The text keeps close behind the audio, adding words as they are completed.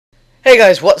Hey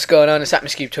guys, what's going on? It's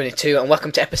Ep10 and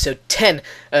welcome to episode 10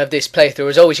 of this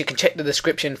playthrough. As always, you can check the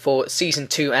description for Season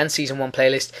 2 and Season 1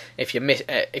 playlist if you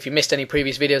missed any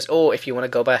previous videos or if you want to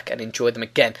go back and enjoy them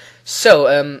again. So,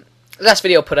 last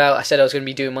video I put out, I said I was going to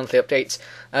be doing monthly updates.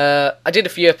 I did a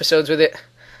few episodes with it,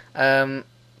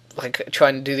 like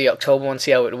trying to do the October one,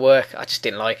 see how it would work. I just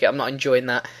didn't like it. I'm not enjoying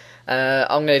that.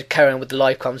 I'm going to carry on with the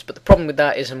live comms, but the problem with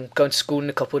that is I'm going to school in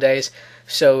a couple of days,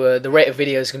 so the rate of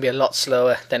videos is going to be a lot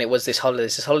slower than it was this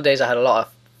holidays. This holidays I had a lot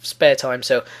of spare time,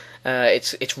 so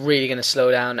it's really going to slow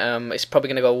down. It's probably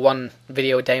going to go one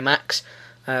video a day max,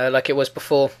 like it was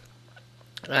before.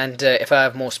 And if I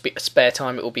have more spare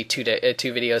time, it will be two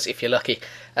videos if you're lucky.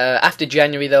 After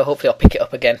January, though, hopefully I'll pick it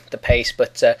up again, the pace.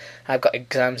 But I've got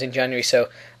exams in January, so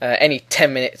any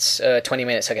 10 minutes, 20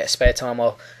 minutes I get spare time,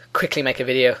 I'll quickly make a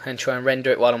video and try and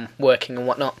render it while I'm working and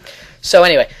whatnot. So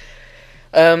anyway,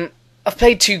 I've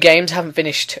played 2 games, haven't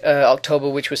finished October,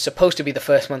 which was supposed to be the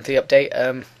first monthly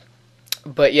update.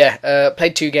 But yeah,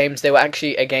 played 2 games. They were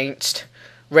actually against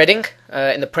Reading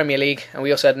in the Premier League, and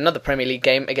we also had another Premier League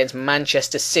game against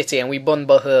Manchester City, and we won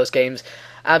both of those games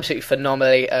absolutely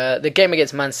phenomenally. The game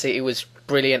against Man City was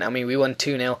brilliant. I mean, we won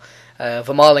 2-0.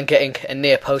 Vermaelen getting a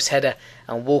near post header,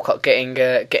 and Walcott getting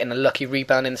a lucky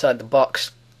rebound inside the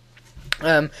box.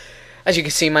 As you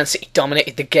can see, Man City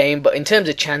dominated the game, but in terms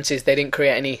of chances, they didn't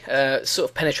create any sort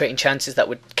of penetrating chances that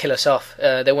would kill us off.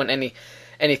 There weren't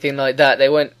anything like that. They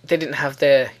didn't have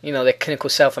their their clinical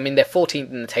self. I mean, they're 14th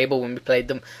in the table when we played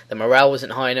them. The morale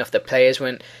wasn't high enough. Their players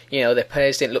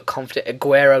didn't look confident.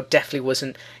 Aguero definitely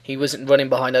wasn't. He wasn't running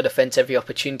behind our defence every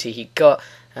opportunity he got.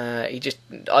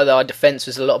 Either our defence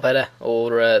was a lot better,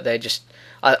 or they just.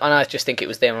 I just think it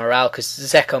was their morale, because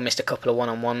Zeko missed a couple of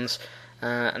one-on-ones.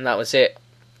 And that was it.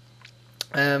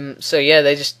 So yeah,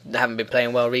 they just haven't been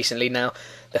playing well recently. Now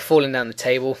they're falling down the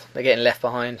table. They're getting left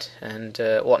behind and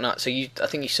whatnot. So I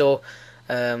think you saw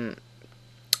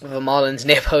Vermaelen's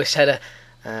near post header,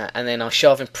 and then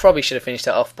Arshavin probably should have finished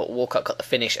that off, but Walcott got the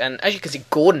finish. And as you can see,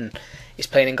 Gordon is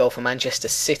playing in goal for Manchester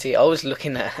City. I was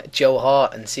looking at Joe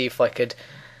Hart and see if I could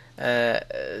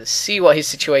see what his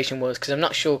situation was, because I'm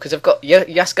not sure, because I've got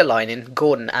Jaskalainen,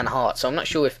 Gordon and Hart, so I'm not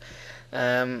sure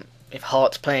if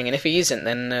Hart's playing, and if he isn't,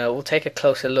 then we'll take a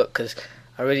closer look, because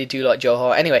I really do like Joe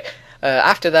Hart. Anyway,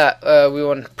 after that, we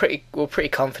were pretty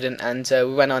confident, and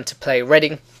we went on to play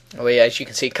Reading, where, as you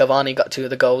can see, Cavani got 2 of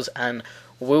the goals, and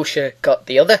Wilshere got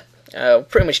the other.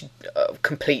 Pretty much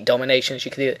complete domination, as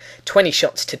you can see, 20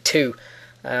 shots to 2.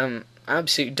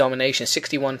 Absolute domination,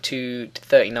 61 to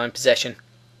 39 possession.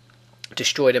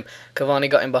 Destroyed him. Cavani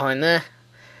got in behind there,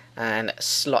 and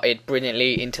slotted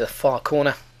brilliantly into the far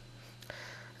corner.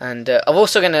 And I'm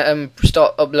also going to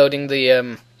start uploading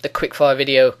the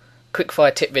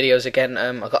quickfire tip videos again.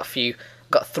 I've got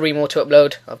 3 more to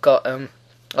upload. I've got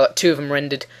 2 of them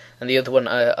rendered, and the other one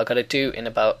I got to do in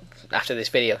about after this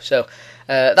video. So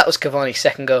that was Cavani's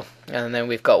second goal, and then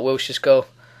we've got Wilshere's goal.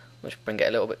 Let's bring it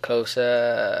a little bit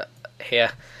closer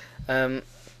here.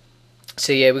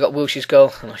 So yeah, we got Wilshere's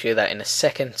goal, and I'll show you that in a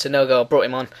second. Sonogo, I brought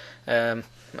him on,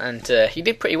 and he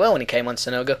did pretty well when he came on.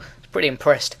 Sonogo, I was pretty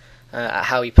impressed at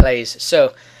how he plays.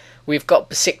 So we've got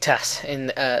Besiktas in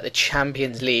the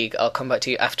Champions League. I'll come back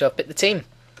to you after I've bit the team.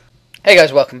 Hey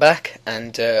guys, welcome back,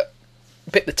 and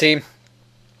bit the team.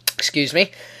 Excuse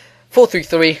me.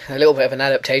 4-3-3, a little bit of an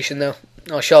adaptation though.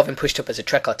 Arshavin pushed up as a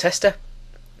Trekar tester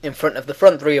in front of the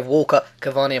front 3 of Walcott,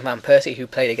 Cavani and Van Persie, who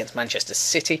played against Manchester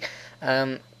City.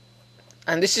 And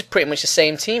this is pretty much the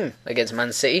same team against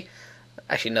Man City.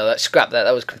 Actually, no, scrap that.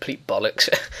 That was complete bollocks.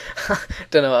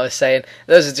 Don't know what I was saying.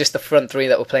 Those are just the front 3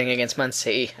 that were playing against Man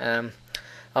City.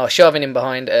 Shoving in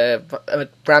behind.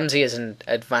 Ramsey as an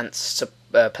advanced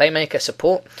playmaker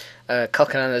support.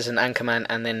 Coquelin as an anchorman.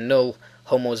 And then Null,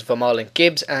 Hummels, Vermaelen,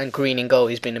 Gibbs, and Green in goal.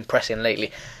 He's been impressing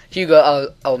lately.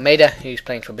 Hugo Almeida, who's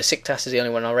playing for Besiktas, is the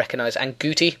only one I recognise. And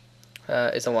Guti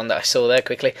is the one that I saw there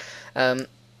quickly.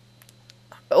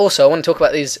 Also, I want to talk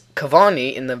about these.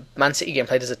 Cavani in the Man City game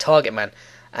played as a target man,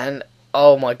 and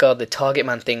oh my god, the target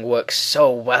man thing works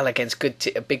so well against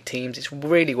big teams. It's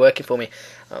really working for me.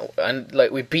 And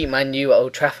like, we beat Man U at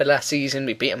Old Trafford last season.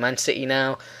 We beat Man City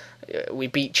now. We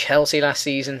beat Chelsea last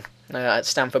season at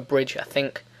Stamford Bridge, I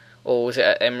think, or was it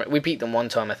at Emirates? We beat them one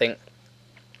time, I think.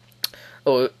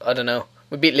 Or I don't know.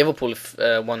 We beat Liverpool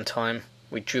one time.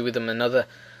 We drew with them another.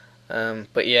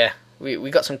 But yeah.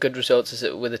 We got some good results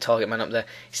with the target man up there.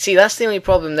 See, that's the only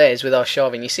problem there is with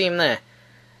Arshavin. You see him there?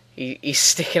 He's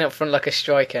sticking up front like a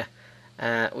striker.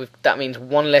 That means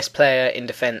 1 less player in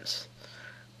defence,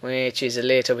 which is a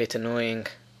little bit annoying.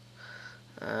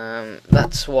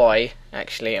 That's why,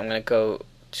 actually, I'm going to go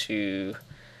to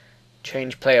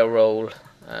change player role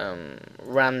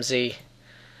Ramsey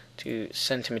to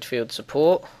centre midfield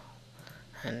support,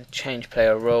 and change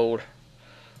player role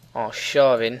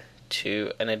Arshavin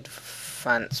to an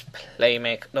advanced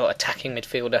playmaker, no, attacking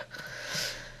midfielder.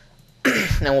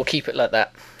 And we'll keep it like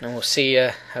that, and we'll see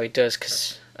how he does,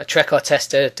 because a Trekar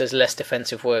tester does less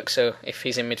defensive work, so if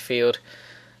he's in midfield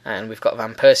and we've got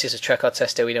Van Persie as a Trekar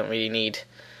tester, we don't really need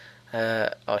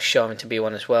Arshavin to be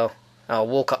one as well.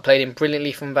 Walcott played in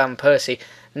brilliantly from Van Persie.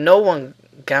 No one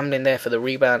gambling there for the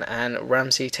rebound, and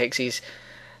Ramsey takes his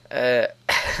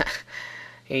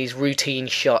his routine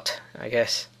shot, I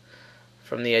guess,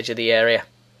 from the edge of the area.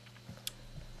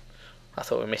 I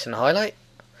thought we were missing a highlight,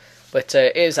 but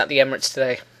it is at the Emirates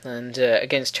today, and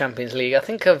against Champions League. I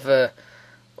think of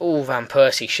Van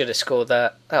Persie should have scored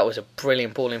that. That was a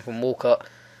brilliant ball in from Walcott.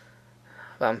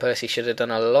 Van Persie should have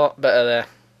done a lot better there,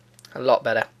 a lot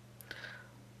better.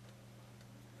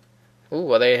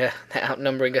 Ooh, they're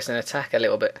outnumbering us in attack a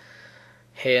little bit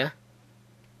here.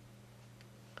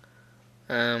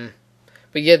 But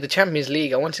yeah, the Champions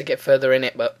League, I want to get further in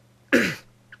it, but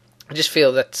I just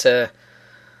feel that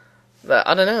that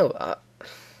I don't know.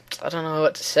 I don't know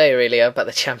what to say really about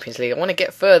the Champions League. I want to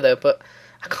get further, but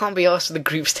I can't be asked for the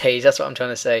group stage. That's what I'm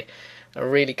trying to say. I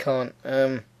really can't.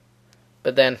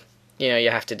 But then, you know, you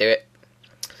have to do it.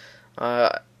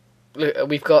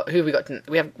 We've got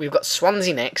we've got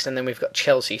Swansea next, and then we've got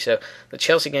Chelsea. So the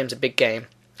Chelsea game's a big game.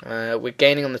 We're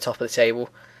gaining on the top of the table,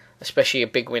 especially a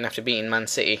big win after beating Man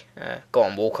City. Go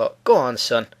on, Walcott. Go on,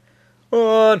 son.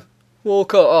 Go on,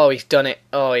 Walcott. Oh, he's done it.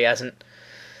 Oh, he hasn't.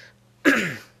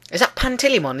 Is that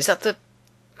Pantilimon? Is that the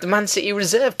Man City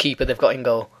reserve keeper they've got in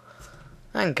goal?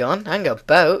 Hang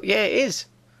about. Yeah, it is.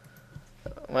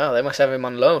 Well, they must have him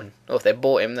on loan. Or if they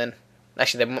bought him, then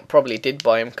actually they probably did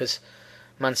buy him, because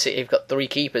Man City have got 3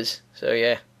 keepers. So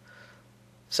yeah,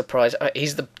 surprise.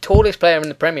 He's the tallest player in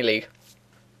the Premier League,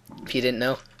 if you didn't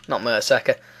know. Not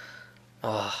Mertesacker.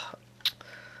 Oh,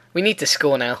 we need to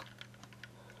score now.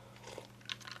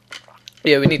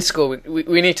 Yeah, we need to score.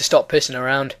 We need to stop pissing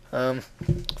around. I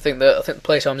think the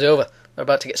playtime's over. They're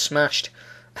about to get smashed.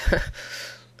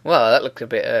 Well, that looked a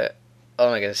bit.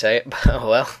 I'm not going to say it, but oh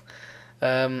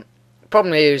well.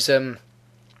 Problem is,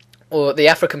 or the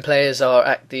African players are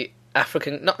at the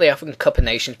not the African Cup of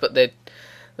Nations, but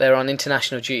they're on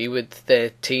international duty with their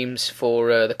teams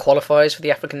for the qualifiers for the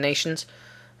African nations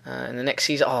in the next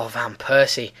season. Oh, Van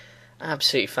Persie,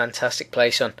 absolutely fantastic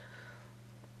play, son.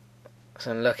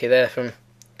 So unlucky there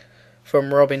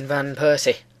from Robin Van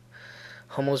Persie.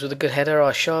 Hummels with a good header.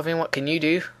 Arshavin, what can you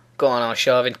do? Go on,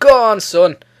 Arshavin. Go on,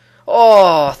 son.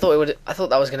 Oh, I thought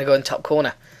that was going to go in top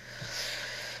corner.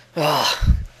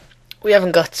 Oh, we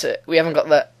haven't got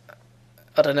that.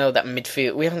 I don't know, that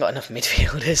midfield. We haven't got enough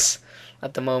midfielders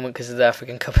at the moment because of the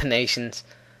African Cup of Nations.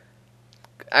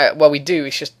 Well, we do.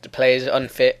 It's just the players are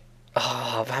unfit.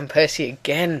 Oh, Van Persie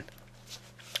again.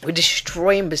 We're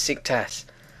destroying Besiktas.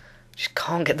 Just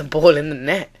can't get the ball in the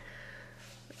net.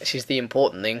 Which is the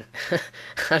important thing.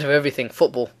 Out of everything,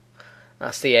 football.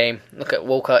 That's the aim. Look at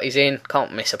Walcott. He's in.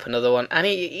 Can't miss up another one. And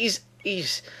he's.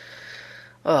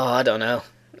 Oh, I don't know.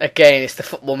 Again, it's the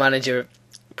Football Manager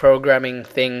programming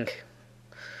thing.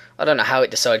 I don't know how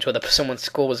it decides whether someone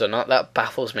scores or not. That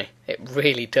baffles me. It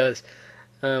really does.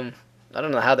 I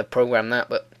don't know how they program that,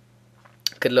 but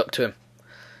good luck to him.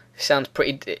 It sounds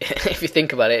pretty. If you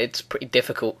think about it, it's pretty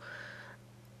difficult.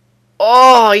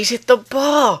 Oh, he's hit the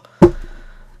bar.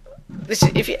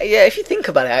 If you think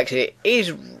about it, actually, it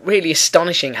is really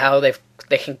astonishing how they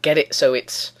can get it so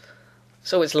it's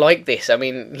like this. I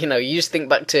mean, you know, you just think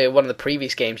back to one of the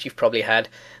previous games you've probably had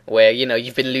where, you know,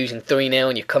 you've been losing 3-0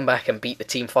 and you come back and beat the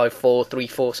team 5-4,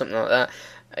 3-4, something like that.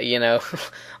 You know,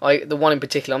 the one in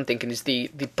particular I'm thinking is the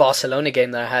Barcelona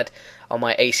game that I had on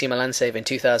my AC Milan save in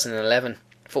 2011,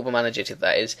 Football Manager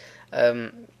that is,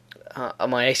 on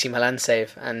my AC Milan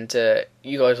save, and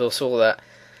you guys all saw that.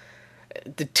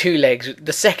 The 2 legs,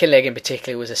 the second leg in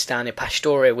particular was astounding.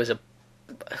 Pastore was a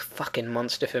fucking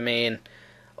monster for me, and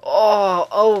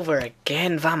over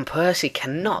again, Van Persie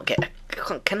cannot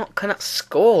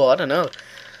score. I don't know.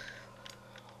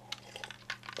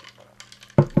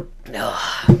 No,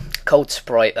 Cold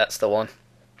Sprite, that's the one.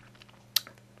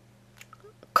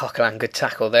 Coquelin, good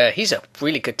tackle there. He's a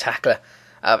really good tackler.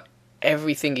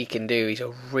 Everything he can do, he's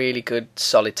a really good,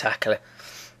 solid tackler.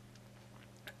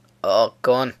 Oh,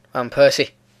 go on, Van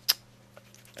Persie.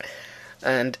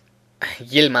 And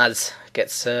Yilmaz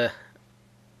gets... Oh,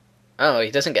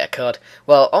 he doesn't get a card.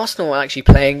 Well, Arsenal are actually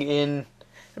playing in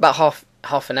about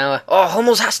half an hour. Oh,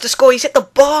 Hummels has to score. He's hit the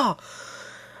bar.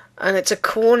 And it's a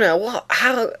corner. What?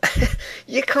 How?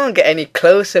 You can't get any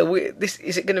closer.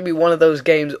 Is it going to be one of those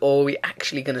games, or are we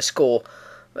actually going to score?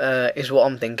 is what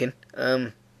I'm thinking.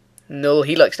 Null,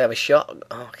 he likes to have a shot.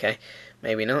 Oh, okay,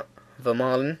 maybe not.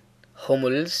 Vermaelen,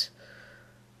 Hummels.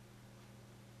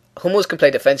 Hummels can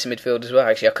play defensive midfield as well.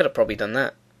 Actually, I could have probably done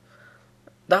that.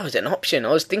 That was an option.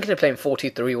 I was thinking of playing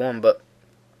 4-2-3-1, but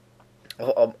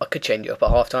I could change it up at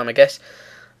half time, I guess.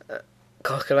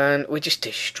 Coquelin, we're just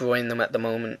destroying them at the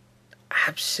moment.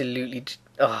 Absolutely.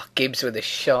 Oh, Gibbs with a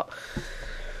shot.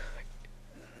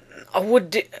 I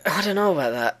don't know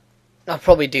about that. I'll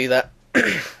probably do that.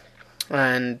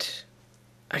 And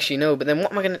actually no, but then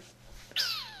what am I gonna?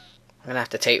 I'm gonna have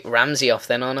to take Ramsey off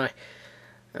then, aren't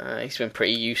I? He's been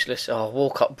pretty useless. Oh,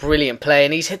 Walcott, brilliant play,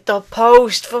 and he's hit the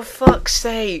post, for fuck's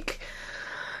sake.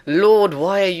 Lord,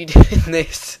 why are you doing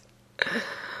this?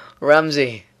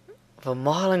 Ramsey.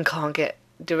 Vermaelen can't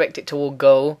direct it toward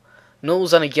goal.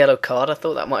 Null's on a yellow card. I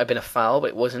thought that might have been a foul,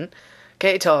 but it wasn't.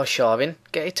 Get it to Arshavin.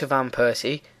 Get it to Van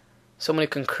Persie. Someone who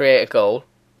can create a goal.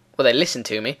 Well, they listened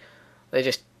to me. They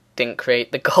just didn't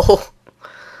create the goal.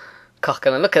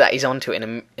 Coquelin, look at that. He's onto it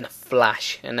in a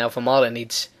flash. And now Vermaelen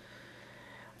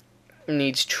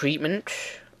needs treatment.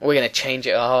 We're going to change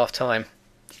it at half time.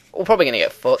 We're probably going to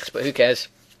get fucked, but who cares?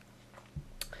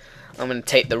 I'm going to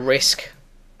take the risk.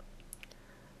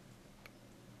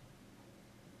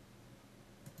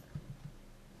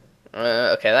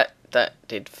 Okay, that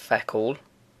did fuck all.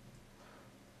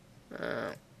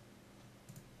 Let's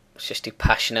just do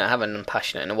passionate. I haven't done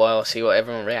passionate in a while. See what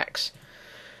everyone reacts.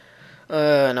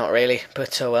 Not really,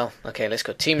 but oh well. Okay, let's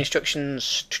go. Team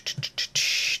instructions.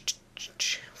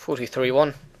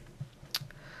 4-2-3-1.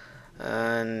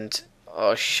 And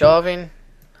Arshavin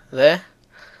there.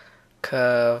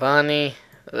 Cavani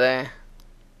there.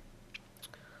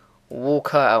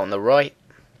 Walker out on the right.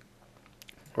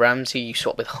 Ramsey, you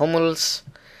swap with Hummels.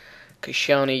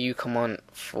 Koscielny, you come on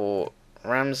for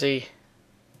Ramsey.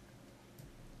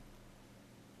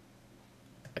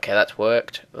 Okay, that's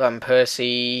worked. Van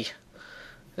Persie,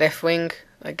 left wing,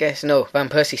 I guess. No, Van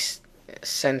Persie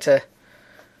centre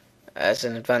as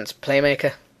an advanced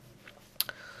playmaker.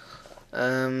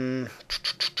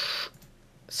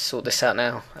 Sort this out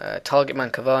now. Target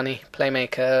man Cavani,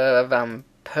 playmaker Van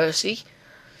Persie.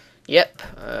 Yep.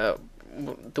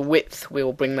 The width, we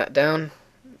will bring that down.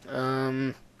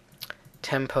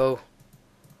 Tempo,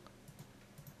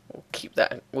 we'll keep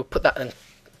that. We'll put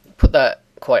that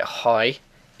quite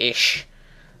high-ish.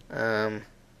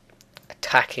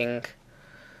 Attacking.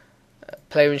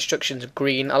 Player instructions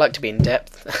green. I like to be in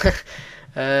depth.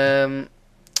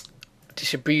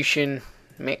 Distribution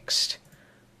mixed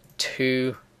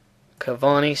to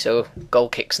Cavani, so goal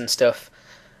kicks and stuff.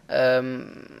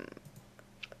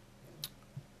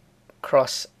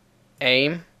 Cross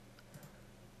aim,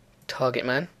 target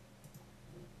man,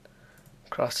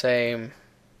 cross aim,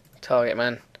 target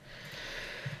man,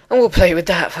 and we'll play with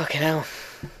that. Fucking hell,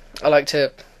 I like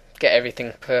to get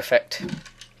everything perfect.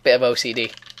 Bit of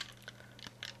OCD.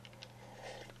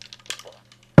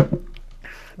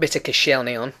 Bit of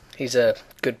Koscielny on. He's a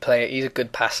good player. He's a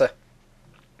good passer.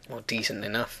 Well, decent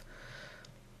enough.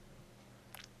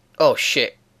 Oh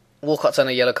shit, Walcott's on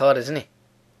a yellow card, isn't he?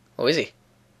 Or is he?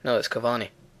 No, it's Cavani.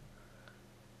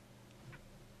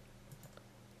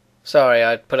 Sorry,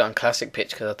 I put it on classic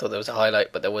pitch because I thought there was a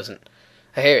highlight, but there wasn't.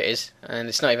 Here it is, and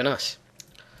it's not even us.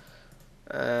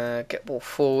 Get ball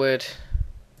forward,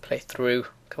 play through.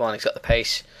 Cavani's got the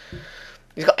pace.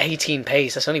 He's got 18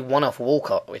 pace. That's only one off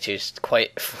Walcott, which is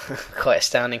quite quite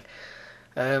astounding.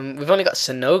 We've only got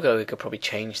Sanogo who could probably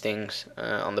change things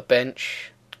on the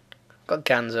bench. Got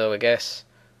Ganzo, I guess,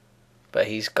 but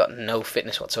he's got no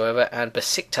fitness whatsoever. And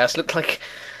Besiktas look like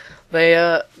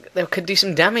they could do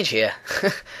some damage here.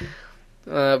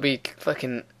 It'd be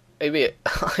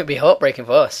heartbreaking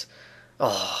for us.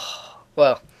 Oh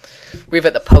well, we've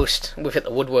hit the post, we've hit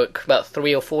the woodwork about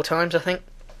 3 or 4 times, I think.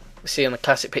 We see on the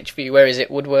classic pitch view. Where is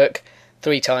it? Woodwork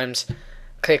 3 times.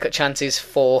 Clear cut chances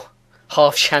 4.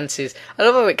 Half chances. I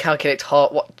love how it calculates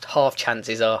what half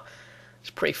chances are. It's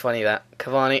pretty funny that.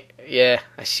 Cavani, yeah,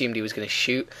 I assumed he was going to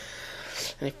shoot,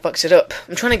 and he fucks it up.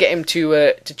 I'm trying to get him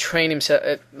to train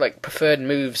himself like preferred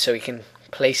moves so he can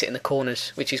place it in the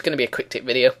corners, which is going to be a quick tip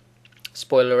video.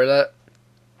 Spoiler alert.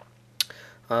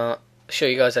 Show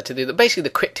you guys how to do that. Basically, the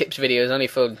quick tips video is only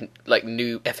for like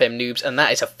new FM noobs, and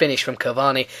that is a finish from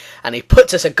Cavani, and he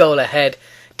puts us a goal ahead.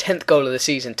 10th goal of the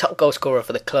season, top goal scorer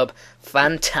for the club.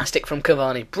 Fantastic from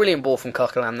Cavani. Brilliant ball from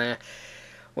Coquelin there.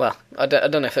 Well, I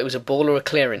don't know if it was a ball or a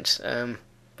clearance,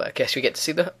 but I guess we get to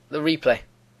see the replay.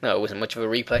 No, it wasn't much of a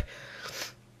replay.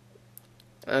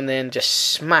 And then just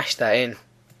smashed that in.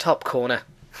 Top corner.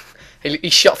 He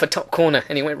shot for top corner,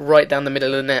 and he went right down the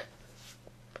middle of the net.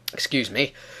 Excuse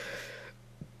me.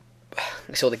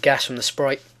 We saw the gas from the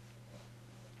Sprite.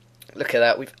 Look at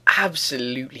that. We've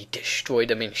absolutely destroyed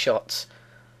them in shots.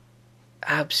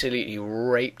 Absolutely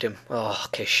raped him. Oh,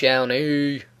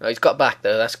 Koscielny. Oh, he's got back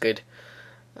though. That's good.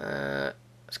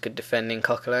 That's good defending,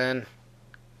 Coquelin.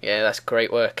 Yeah, that's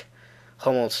great work.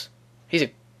 Hummels. He's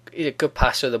a good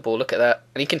passer of the ball. Look at that.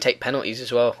 And he can take penalties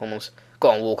as well, Hummels. Go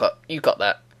on, Walcott. You got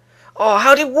that. Oh,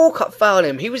 how did Walcott foul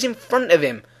him? He was in front of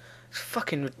him. It's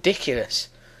fucking ridiculous.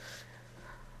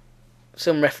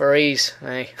 Some referees,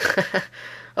 eh?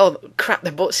 Oh, crap,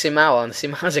 they bought Simao on.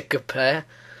 Simao's a good player.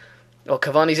 Oh,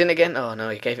 Cavani's in again. Oh, no,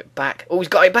 he gave it back. Oh, he's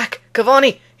got it back.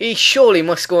 Cavani! He surely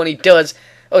must score, and he does.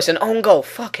 Oh, it's an own goal.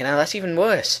 Fucking hell, that's even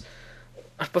worse.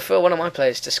 I prefer one of my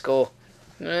players to score.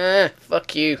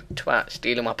 Fuck you, twat,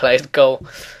 stealing my player's goal.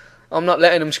 I'm not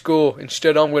letting him score.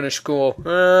 Instead, I'm going to score.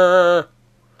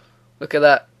 Look at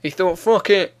that. He thought, fuck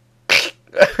it.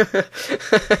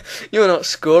 You're not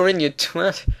scoring, you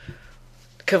twat.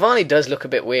 Cavani does look a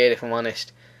bit weird, if I'm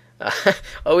honest.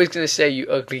 I was going to say, you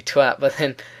ugly twat, but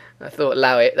then I thought,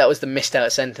 allow it. That was the missed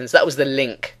out sentence. That was the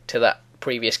link to that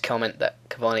previous comment that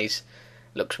Cavani's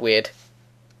looks weird.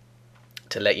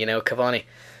 To let you know, Cavani.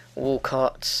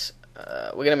 Walcott.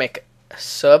 We're going to make a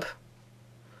sub.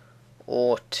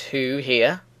 Or two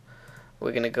here.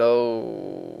 We're going to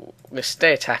go... We're going to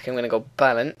stay attacking. We're going to go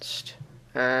balanced.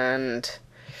 And...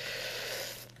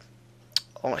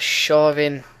 Oh,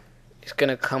 Sharvin is going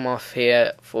to come off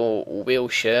here for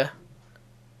Wilshere.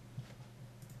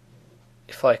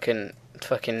 If I can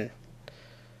fucking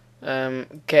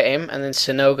get him. And then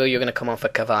Sonogo, you're going to come on for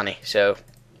Cavani. So,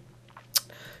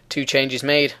 2 changes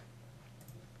made.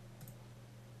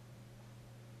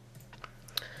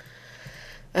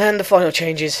 And the final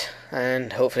changes.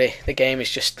 And hopefully the game is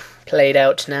just played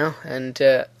out now. And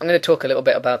I'm going to talk a little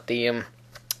bit about the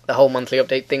whole monthly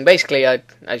update thing. Basically,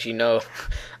 as you know,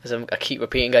 as I keep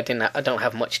repeating, I don't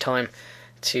have much time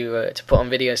to put on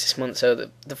videos this month, so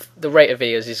the rate of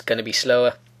videos is going to be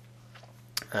slower.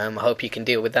 I hope you can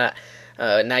deal with that.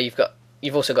 Now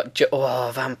you've also got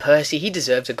Van Persie. He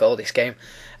deserves a goal this game.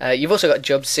 You've also got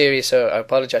Jub's series, so I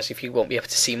apologise if you won't be able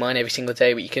to see mine every single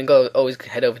day, but you can always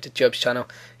head over to Jub's channel.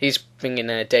 He's bringing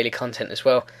daily content as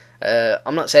well.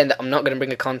 I'm not saying that I'm not going to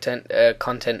bring a content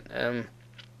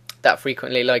that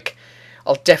frequently. Like,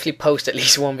 I'll definitely post at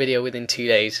least one video within 2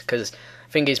 days, because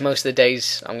the thing is, most of the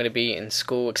days I'm going to be in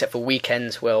school, except for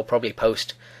weekends where I'll probably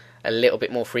post a little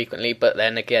bit more frequently, but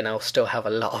then again I'll still have a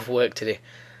lot of work to do.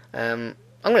 I'm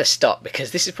going to stop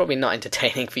because this is probably not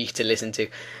entertaining for you to listen to,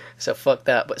 so fuck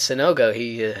that. But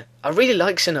Sonogo, I really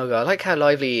like Sonogo. I like how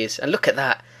lively he is, and look at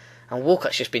that. And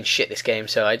Walcott's just been shit this game,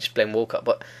 so I just blame Walcott,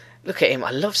 but look at him.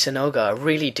 I love Sonogo, I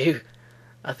really do.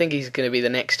 I think he's going to be the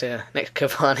next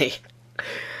Cavani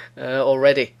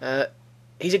already.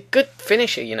 He's a good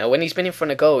finisher, you know. When he's been in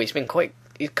front of goal, his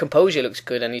composure looks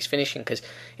good, and he's finishing because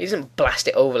he doesn't blast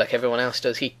it over like everyone else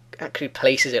does. He actually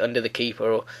places it under the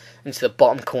keeper or into the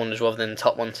bottom corners rather than the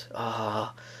top ones.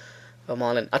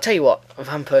 Marlon. I'll tell you what,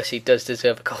 Van Persie does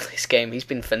deserve a goal this game. He's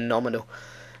been phenomenal.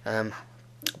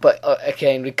 But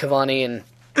again, with Cavani and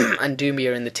and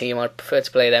Doumbia in the team, I'd prefer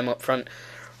to play them up front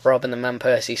rather than Van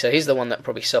Persie. So he's the one that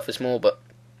probably suffers more. But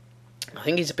I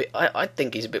think he's a bit. I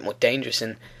think he's a bit more dangerous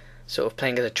in sort of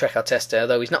playing as a Trek tester,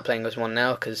 although he's not playing as one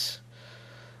now because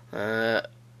I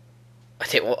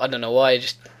don't know why I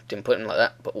just didn't put him like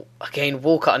that. But again,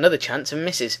 Walcott, another chance and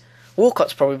misses.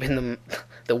 Walcott's probably been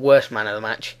the worst man of the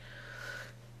match.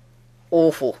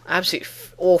 Awful, absolutely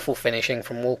awful finishing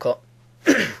from Walcott.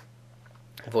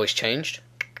 Voice changed.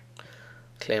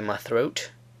 Clear my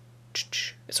throat.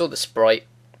 It's all the Sprite.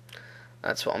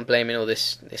 That's what I'm blaming all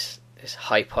this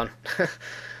hype on.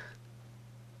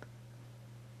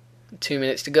 2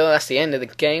 minutes to go. That's the end of the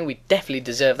game. We definitely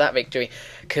deserve that victory.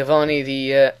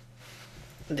 Cavani,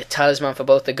 the talisman for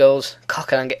both the goals.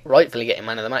 Coquelin rightfully getting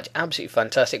man of the match. Absolutely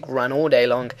fantastic. Ran all day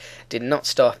long. Did not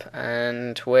stop.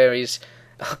 And where is...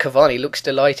 Oh, Cavani looks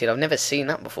delighted. I've never seen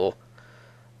that before.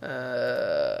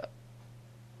 To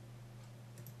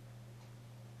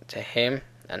him.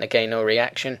 And again, no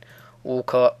reaction.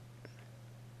 Walcott.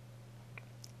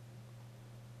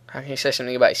 How can you say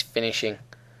something about his finishing?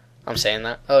 I'm saying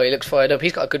that. Oh, he looks fired up.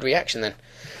 He's got a good reaction then.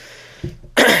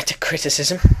 To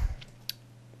criticism.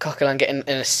 Coquelin getting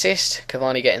an assist.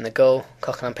 Cavani getting the goal.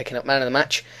 Coquelin picking up man of the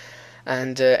match.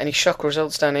 And any shock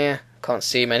results down here? Can't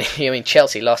see many. I mean,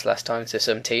 Chelsea lost last time to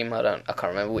some team. I can't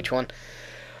remember which one.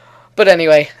 But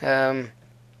anyway, I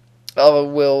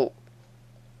will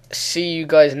see you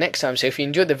guys next time. So if you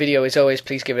enjoyed the video, as always,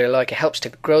 please give it a like. It helps to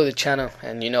grow the channel,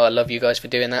 and you know I love you guys for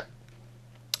doing that.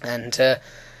 And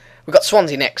We've got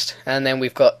Swansea next, and then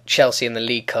we've got Chelsea in the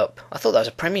League Cup. I thought that was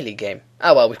a Premier League game.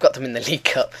 Oh well, we've got them in the League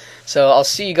Cup. So I'll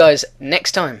see you guys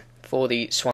next time for the Swansea.